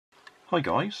Hi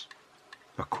guys,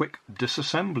 a quick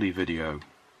disassembly video.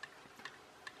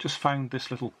 Just found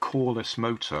this little coreless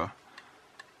motor.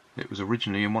 It was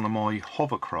originally in one of my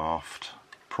hovercraft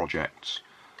projects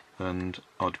and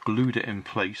I'd glued it in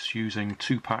place using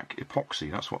 2-pack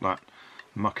epoxy. That's what that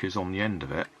muck is on the end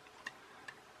of it.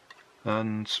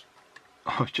 And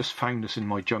I just found this in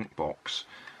my junk box.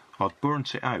 I'd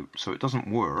burnt it out so it doesn't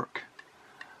work,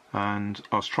 and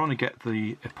I was trying to get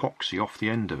the epoxy off the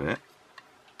end of it,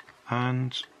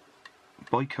 and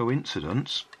by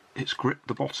coincidence it's gripped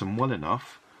the bottom well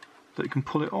enough that you can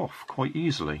pull it off quite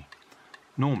easily.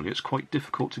 Normally it's quite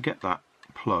difficult to get that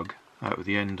plug out of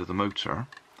the end of the motor.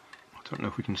 I don't know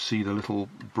if we can see the little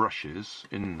brushes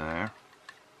in there.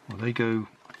 Well, they go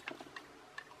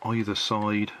either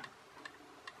side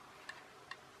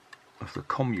of the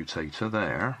commutator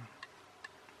there.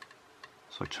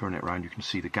 So I turn it around, you can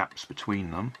see the gaps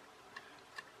between them.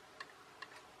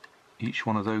 Each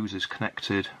one of those is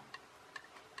connected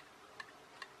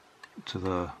to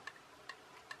the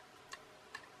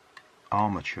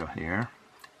armature here.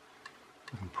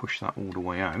 I can push that all the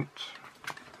way out.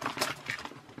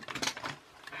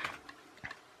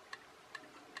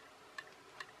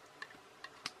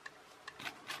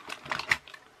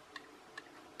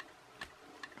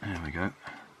 There we go.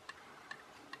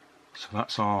 So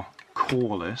that's our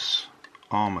coreless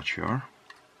armature.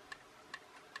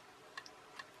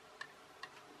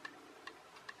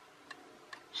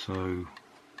 So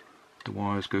the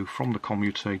wires go from the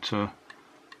commutator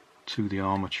to the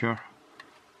armature,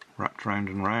 wrapped round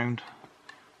and round,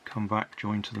 come back,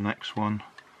 join to the next one,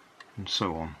 and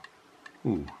so on.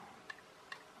 Ooh,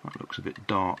 that looks a bit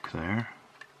dark there.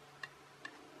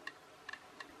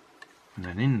 And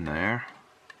then in there,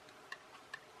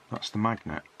 that's the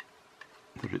magnet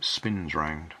that it spins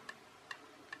round.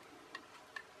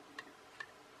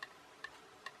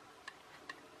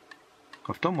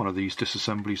 I've done one of these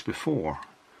disassemblies before,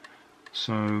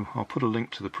 so I'll put a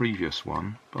link to the previous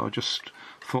one, but I just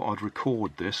thought I'd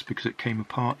record this because it came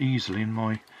apart easily in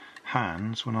my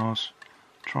hands when I was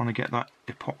trying to get that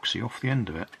epoxy off the end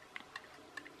of it.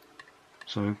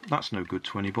 So that's no good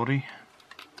to anybody.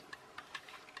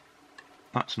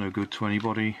 That's no good to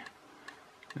anybody.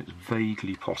 It's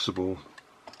vaguely possible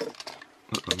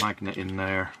that the magnet in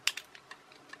there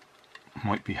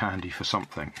might be handy for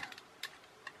something,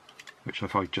 which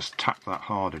if I just tap that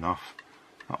hard enough,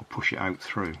 that'll push it out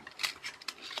through.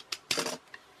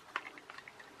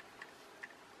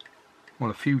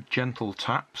 Well, a few gentle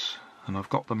taps and I've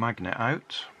got the magnet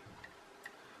out.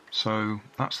 So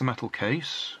that's the metal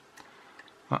case,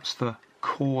 that's the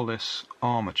coreless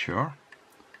armature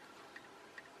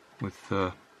with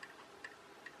the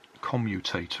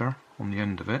commutator on the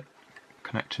end of it,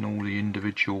 connecting all the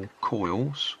individual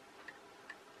coils.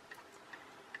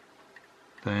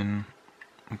 Then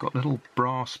we've got little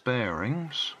brass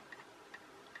bearings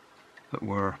that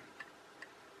were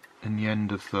in the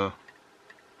end of the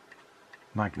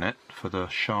magnet for the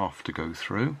shaft to go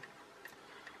through,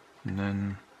 and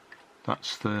then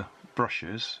that's the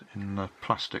brushes in the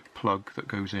plastic plug that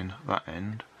goes in at that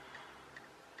end.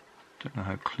 Don't know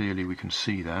how clearly we can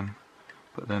see them,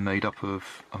 but they're made up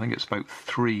of, I think it's about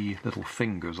 3 little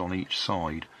fingers on each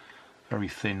side, very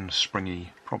thin,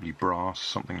 springy, probably brass,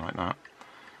 something like that,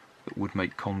 that would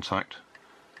make contact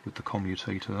with the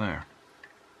commutator there.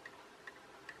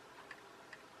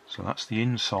 So that's the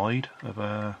inside of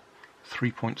a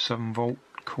 3.7 volt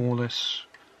coreless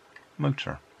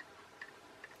motor,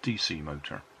 DC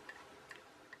motor.